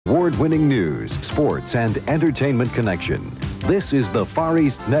award-winning news, sports, and entertainment connection. This is the Far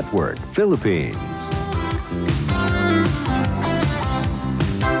East Network, Philippines.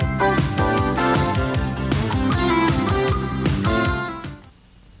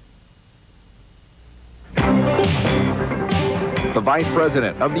 The Vice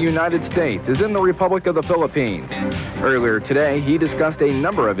President of the United States is in the Republic of the Philippines. Earlier today, he discussed a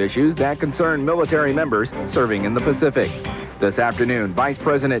number of issues that concern military members serving in the Pacific. This afternoon, Vice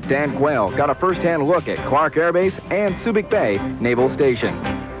President Dan Quayle got a first-hand look at Clark Air Base and Subic Bay Naval Station.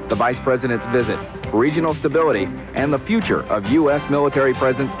 The Vice President's visit, regional stability, and the future of U.S. military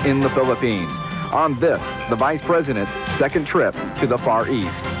presence in the Philippines. On this, the Vice President's second trip to the Far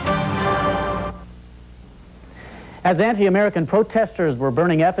East. As anti-American protesters were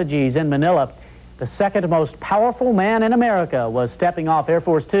burning effigies in Manila, the second most powerful man in America was stepping off Air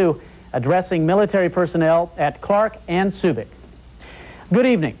Force Two, addressing military personnel at Clark and Subic. Good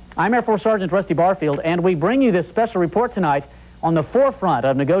evening. I'm Air Force Sergeant Rusty Barfield, and we bring you this special report tonight on the forefront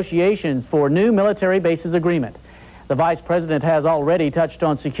of negotiations for new military bases agreement. The Vice President has already touched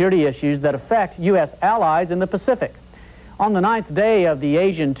on security issues that affect U.S. allies in the Pacific. On the 9th day of the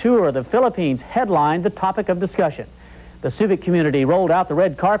Asian tour, the Philippines headlined the topic of discussion. The Subic community rolled out the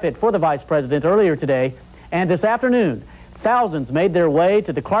red carpet for the Vice President earlier today, and this afternoon, thousands made their way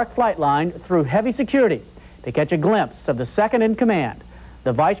to the Clark flight line through heavy security to catch a glimpse of the second in command,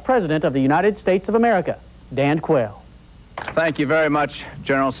 the Vice President of the United States of America, Dan Quayle. Thank you very much,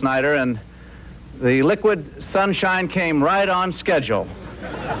 General Snyder, and the liquid sunshine came right on schedule.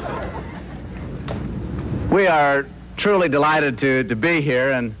 We are truly delighted to be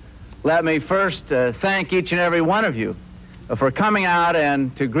here, and let me first thank each and every one of you for coming out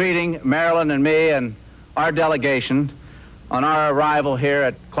and to greeting Marilyn and me and our delegation on our arrival here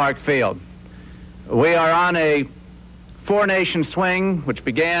at Clark Field. We are on a four-nation swing which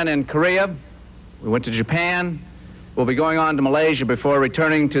began in Korea. We went to Japan. We'll be going on to Malaysia before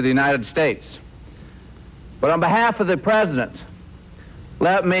returning to the United States. But on behalf of the President,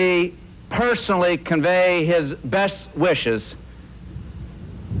 let me personally convey his best wishes,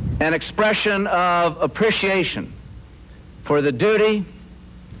 an expression of appreciation for the duty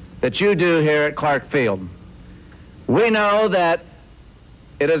that you do here at Clark Field. We know that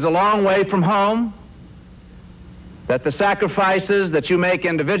it is a long way from home, that the sacrifices that you make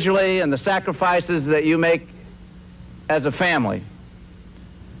individually and the sacrifices that you make as a family.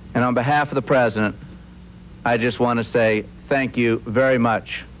 And on behalf of the President, I just want to say thank you very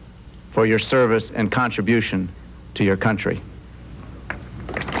much for your service and contribution to your country.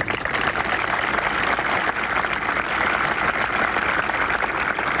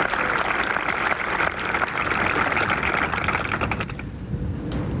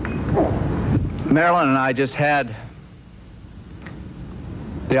 Marilyn and I just had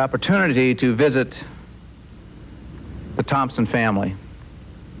the opportunity to visit the Thompson family.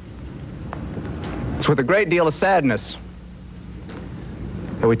 It's with a great deal of sadness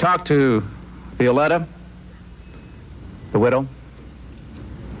that we talked to Violetta, the widow,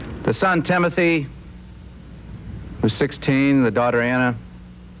 the son Timothy, who's 16, the daughter Anna,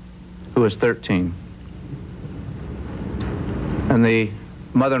 who is 13, and the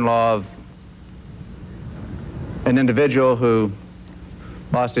mother-in-law of an individual who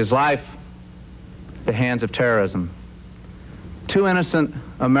lost his life at the hands of terrorism. Two innocent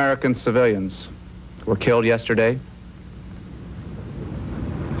American civilians were killed yesterday.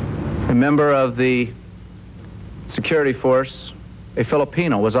 A member of the security force, a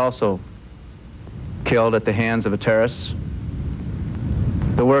Filipino, was also killed at the hands of a terrorist.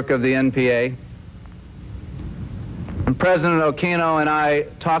 The work of the NPA. And President Aquino and I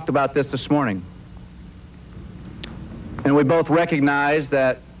talked about this morning. And we both recognize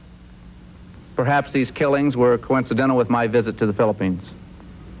that perhaps these killings were coincidental with my visit to the Philippines.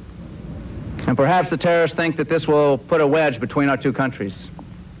 And perhaps the terrorists think that this will put a wedge between our two countries.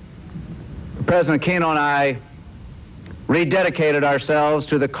 President Aquino and I rededicated ourselves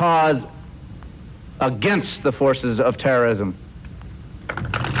to the cause against the forces of terrorism.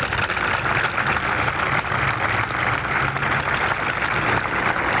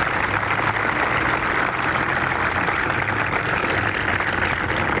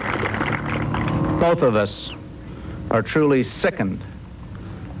 Both of us are truly sickened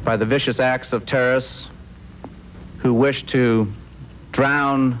by the vicious acts of terrorists who wish to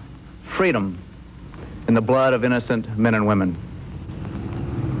drown freedom in the blood of innocent men and women.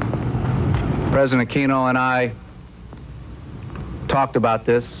 President Aquino and I talked about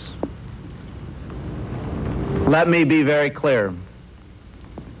this. Let me be very clear,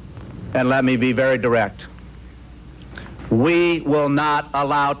 and let me be very direct. We will not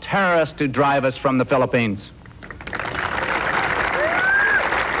allow terrorists to drive us from the Philippines.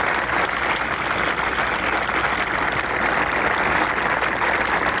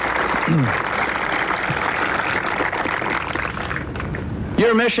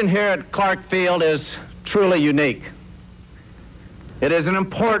 Your mission here at Clark Field is truly unique. It is an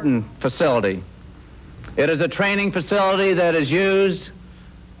important facility. It is a training facility that is used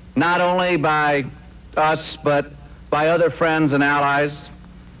not only by us, but by other friends and allies.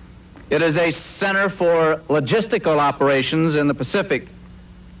 It is a center for logistical operations in the Pacific,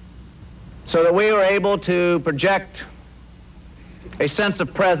 so that we are able to project a sense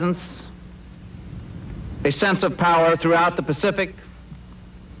of presence, a sense of power throughout the Pacific,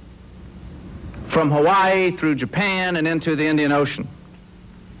 from Hawaii through Japan and into the Indian Ocean.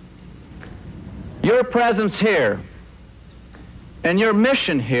 Your presence here and your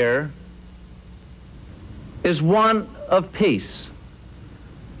mission here is one of peace.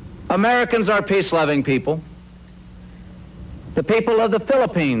 Americans are peace-loving people. The people of the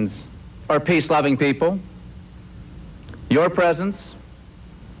Philippines are peace-loving people. Your presence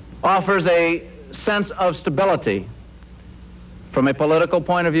offers a sense of stability from a political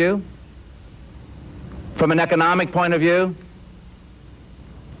point of view, from an economic point of view,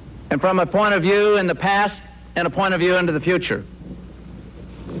 and from a point of view in the past and a point of view into the future.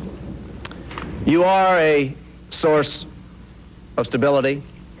 You are a source of stability.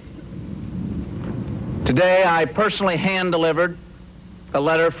 Today, I personally hand-delivered a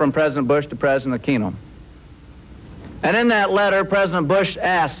letter from President Bush to President Aquino. And in that letter, President Bush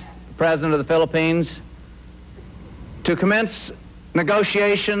asked the President of the Philippines to commence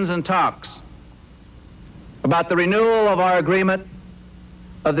negotiations and talks about the renewal of our agreement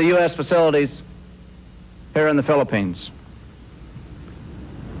of the U.S. facilities here in the Philippines.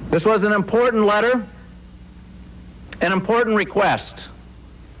 This was an important letter, an important request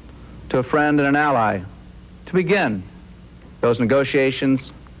to a friend and an ally to begin those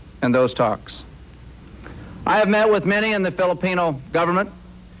negotiations and those talks. I have met with many in the Filipino government,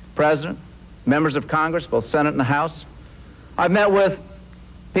 President, members of Congress, both Senate and the House. I've met with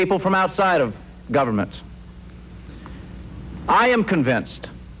people from outside of government. I am convinced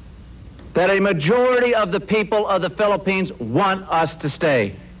that a majority of the people of the Philippines want us to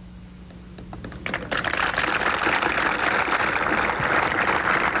stay.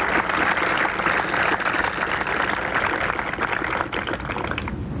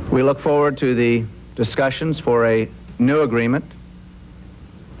 We look forward to the discussions for a new agreement,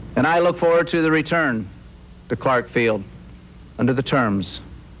 and I look forward to the return to Clark Field under the terms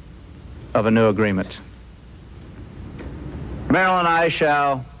of a new agreement. Marilyn and I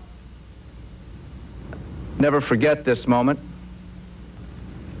shall never forget this moment.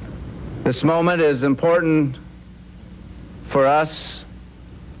 This moment is important for us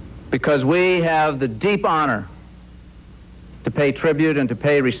because we have the deep honor to pay tribute and to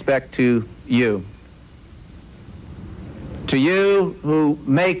pay respect to you. To you who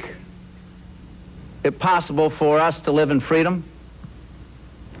make it possible for us to live in freedom.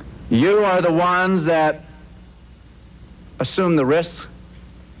 You are the ones that assume the risks.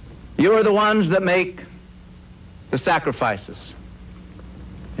 You are the ones that make the sacrifices.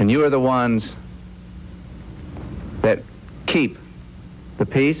 And you are the ones that keep the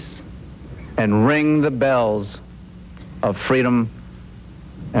peace and ring the bells of freedom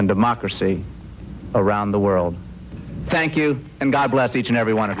and democracy around the world. Thank you, and God bless each and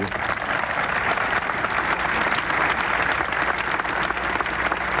every one of you.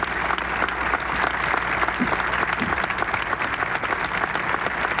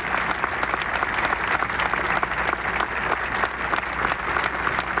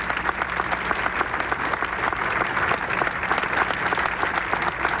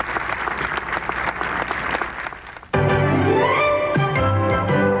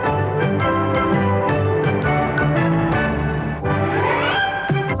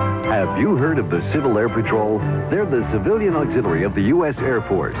 The Civil Air Patrol, they're the civilian auxiliary of the U.S. Air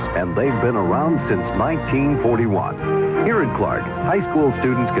Force, and they've been around since 1941. Here at Clark, high school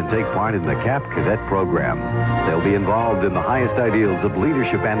students can take part in the CAP Cadet program. They'll be involved in the highest ideals of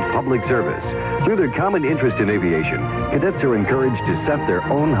leadership and public service. Through their common interest in aviation, cadets are encouraged to set their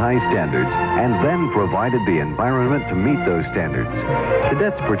own high standards and then provided the environment to meet those standards.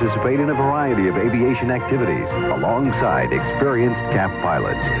 Cadets participate in a variety of aviation activities alongside experienced CAP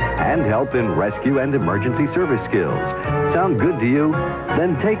pilots and help in rescue and emergency service skills. Sound good to you?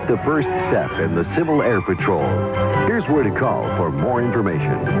 Then take the first step in the Civil Air Patrol. Here's where to call for more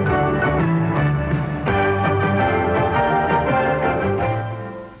information.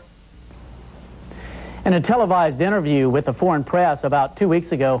 In a televised interview with the foreign press about 2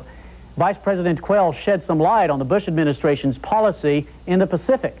 weeks ago, Vice President Quayle shed some light on the Bush administration's policy in the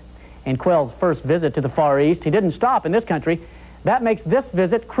Pacific. In Quayle's first visit to the Far East, he didn't stop in this country. That makes this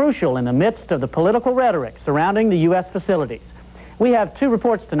visit crucial in the midst of the political rhetoric surrounding the U.S. facilities. We have two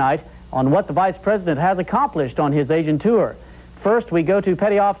reports tonight on what the Vice President has accomplished on his Asian tour. First, we go to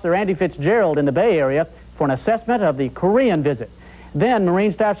Petty Officer Andy Fitzgerald in the Bay Area for an assessment of the Korean visit. Then,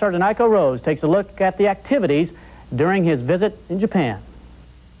 Marine Staff Sergeant Iko Rose takes a look at the activities during his visit in Japan.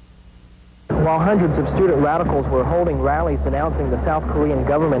 While hundreds of student radicals were holding rallies denouncing the South Korean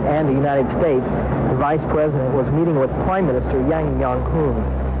government and the United States, the Vice President was meeting with Prime Minister Yang Yong-hoon.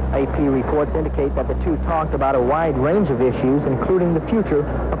 AP reports indicate that the two talked about a wide range of issues, including the future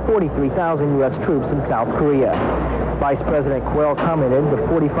of 43,000 U.S. troops in South Korea. Vice President Quayle commented the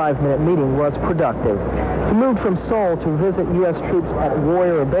 45-minute meeting was productive. He moved from Seoul to visit U.S. troops at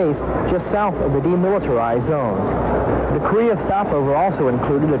Warrior Base just south of the demilitarized zone. The Korea stopover also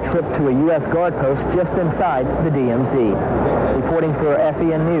included a trip to a U.S. guard post just inside the DMZ. Reporting for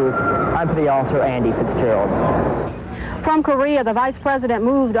FEN News, I'm Petty Officer Andy Fitzgerald. From Korea, the Vice President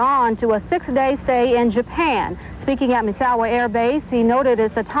moved on to a 6-day stay in Japan. Speaking at Misawa Air Base, he noted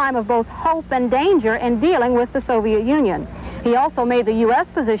it's a time of both hope and danger in dealing with the Soviet Union. He also made the U.S.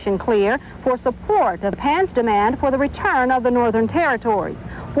 position clear for support of Japan's demand for the return of the Northern Territories.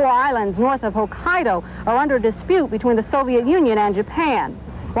 4 islands north of Hokkaido are under dispute between the Soviet Union and Japan.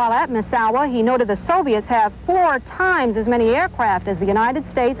 While at Misawa, he noted the Soviets have 4 times as many aircraft as the United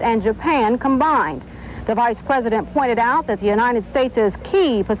States and Japan combined. The Vice President pointed out that the United States'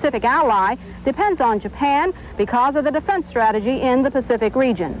 key Pacific ally depends on Japan because of the defense strategy in the Pacific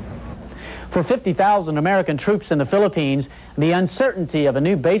region. For 50,000 American troops in the Philippines, the uncertainty of a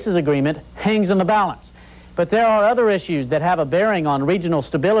new bases agreement hangs in the balance. But there are other issues that have a bearing on regional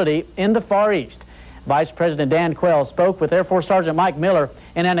stability in the Far East. Vice President Dan Quayle spoke with Air Force Sergeant Mike Miller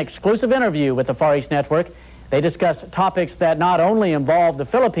in an exclusive interview with the Far East Network. They discussed topics that not only involve the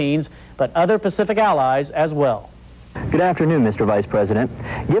Philippines, but other Pacific allies as well. Good afternoon, Mr. Vice President.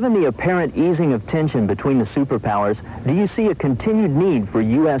 Given the apparent easing of tension between the superpowers, do you see a continued need for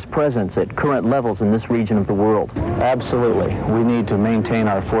U.S. presence at current levels in this region of the world? Absolutely. We need to maintain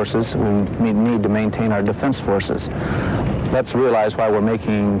our forces. We need to maintain our defense forces. Let's realize why we're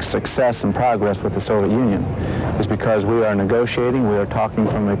making success and progress with the Soviet Union is because we are negotiating, we are talking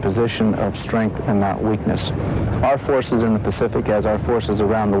from a position of strength and not weakness. Our forces in the Pacific, as our forces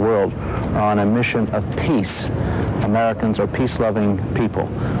around the world, are on a mission of peace. Americans are peace-loving people,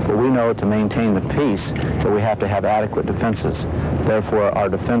 but we know to maintain the peace that we have to have adequate defenses. Therefore, our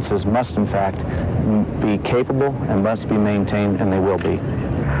defenses must, in fact, be capable and must be maintained, and they will be.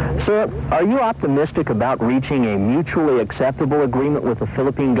 Sir, are you optimistic about reaching a mutually acceptable agreement with the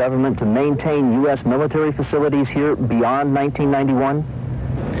Philippine government to maintain U.S. military facilities here beyond 1991?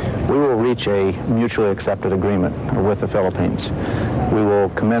 We will reach a mutually accepted agreement with the Philippines. We will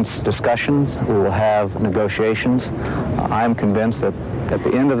commence discussions. We will have negotiations. I'm convinced that at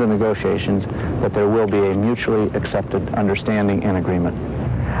the end of the negotiations that there will be a mutually accepted understanding and agreement.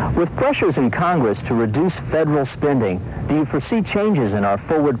 With pressures in Congress to reduce federal spending, do you foresee changes in our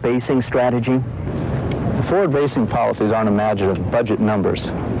forward-basing strategy? The forward-basing policies aren't a matter of budget numbers.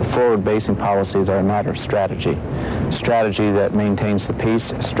 The forward-basing policies are a matter of strategy. Strategy that maintains the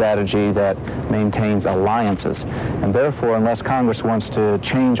peace, strategy that maintains alliances. And therefore, unless Congress wants to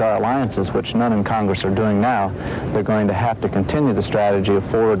change our alliances, which none in Congress are doing now, they're going to have to continue the strategy of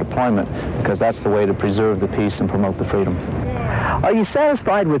forward deployment because that's the way to preserve the peace and promote the freedom. Are you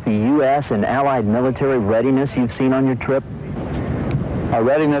satisfied with the U.S. and allied military readiness you've seen on your trip? Our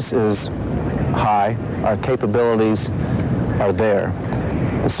readiness is high. Our capabilities are there.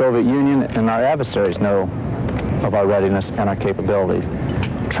 The Soviet Union and our adversaries know of our readiness and our capabilities.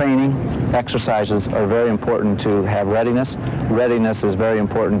 Training, exercises are very important to have readiness. Readiness is very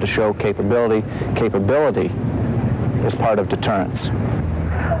important to show capability. Capability is part of deterrence.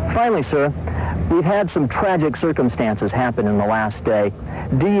 Finally, sir, we've had some tragic circumstances happen in the last day.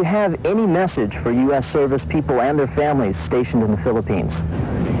 Do you have any message for U.S. service people and their families stationed in the Philippines?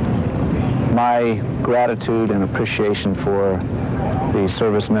 My gratitude and appreciation for the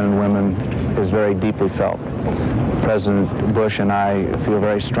servicemen and women is very deeply felt. President Bush and I feel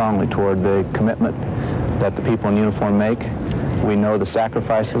very strongly toward the commitment that the people in uniform make. We know the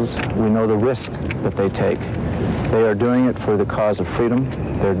sacrifices. We know the risk that they take. They are doing it for the cause of freedom.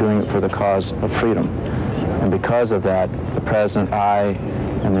 They're doing it for the cause of freedom. And because of that, the President, I,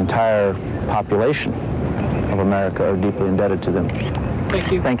 and the entire population of America are deeply indebted to them.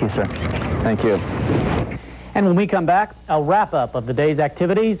 Thank you. Thank you, sir. Thank you. And when we come back, a wrap-up of the day's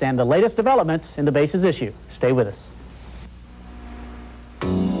activities and the latest developments in the base's issue. Stay with us.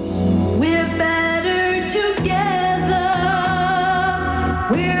 We're better together.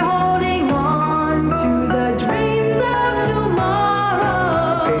 We're holding on to the dreams of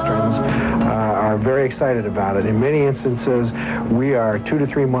tomorrow. Patrons are very excited about it. In many instances, we are 2 to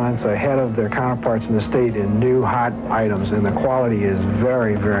 3 months ahead of their counterparts in the state in new hot items, and the quality is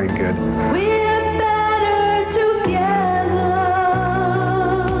very, very good. We're better together.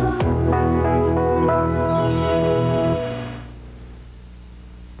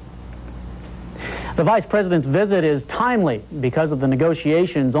 The Vice President's visit is timely because of the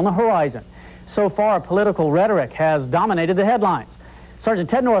negotiations on the horizon. So far, political rhetoric has dominated the headlines. Sergeant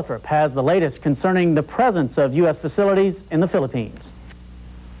Ted Northrup has the latest concerning the presence of U.S. facilities in the Philippines.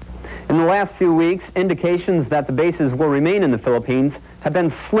 In the last few weeks, indications that the bases will remain in the Philippines have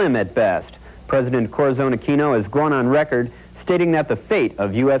been slim at best. President Corazon Aquino has gone on record stating that the fate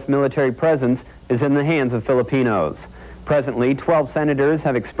of U.S. military presence is in the hands of Filipinos. Presently, 12 senators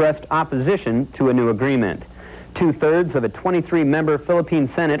have expressed opposition to a new agreement. 2/3 of a 23-member Philippine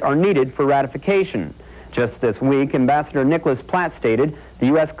Senate are needed for ratification. Just this week, Ambassador Nicholas Platt stated the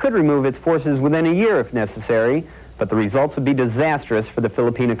U.S. could remove its forces within a year if necessary, but the results would be disastrous for the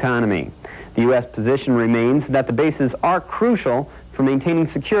Philippine economy. The U.S. position remains that the bases are crucial for maintaining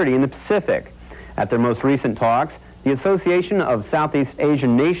security in the Pacific. At their most recent talks, the Association of Southeast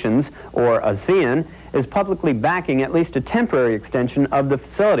Asian Nations, or ASEAN, is publicly backing at least a temporary extension of the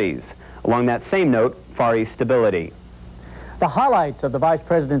facilities. Along that same note, Far East stability. The highlights of the Vice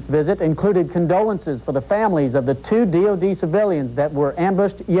President's visit included condolences for the families of the 2 DoD civilians that were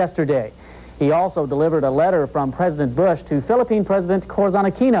ambushed yesterday. He also delivered a letter from President Bush to Philippine President Corazon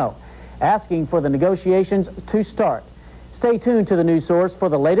Aquino, asking for the negotiations to start. Stay tuned to the news source for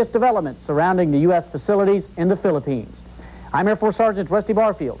the latest developments surrounding the U.S. facilities in the Philippines. I'm Air Force Sergeant Rusty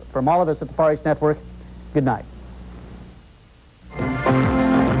Barfield. From all of us at the Far East Network, good night.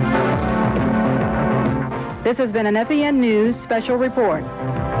 This has been an FEN News Special Report.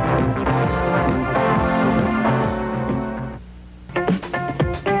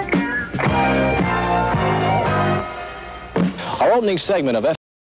 Our opening segment of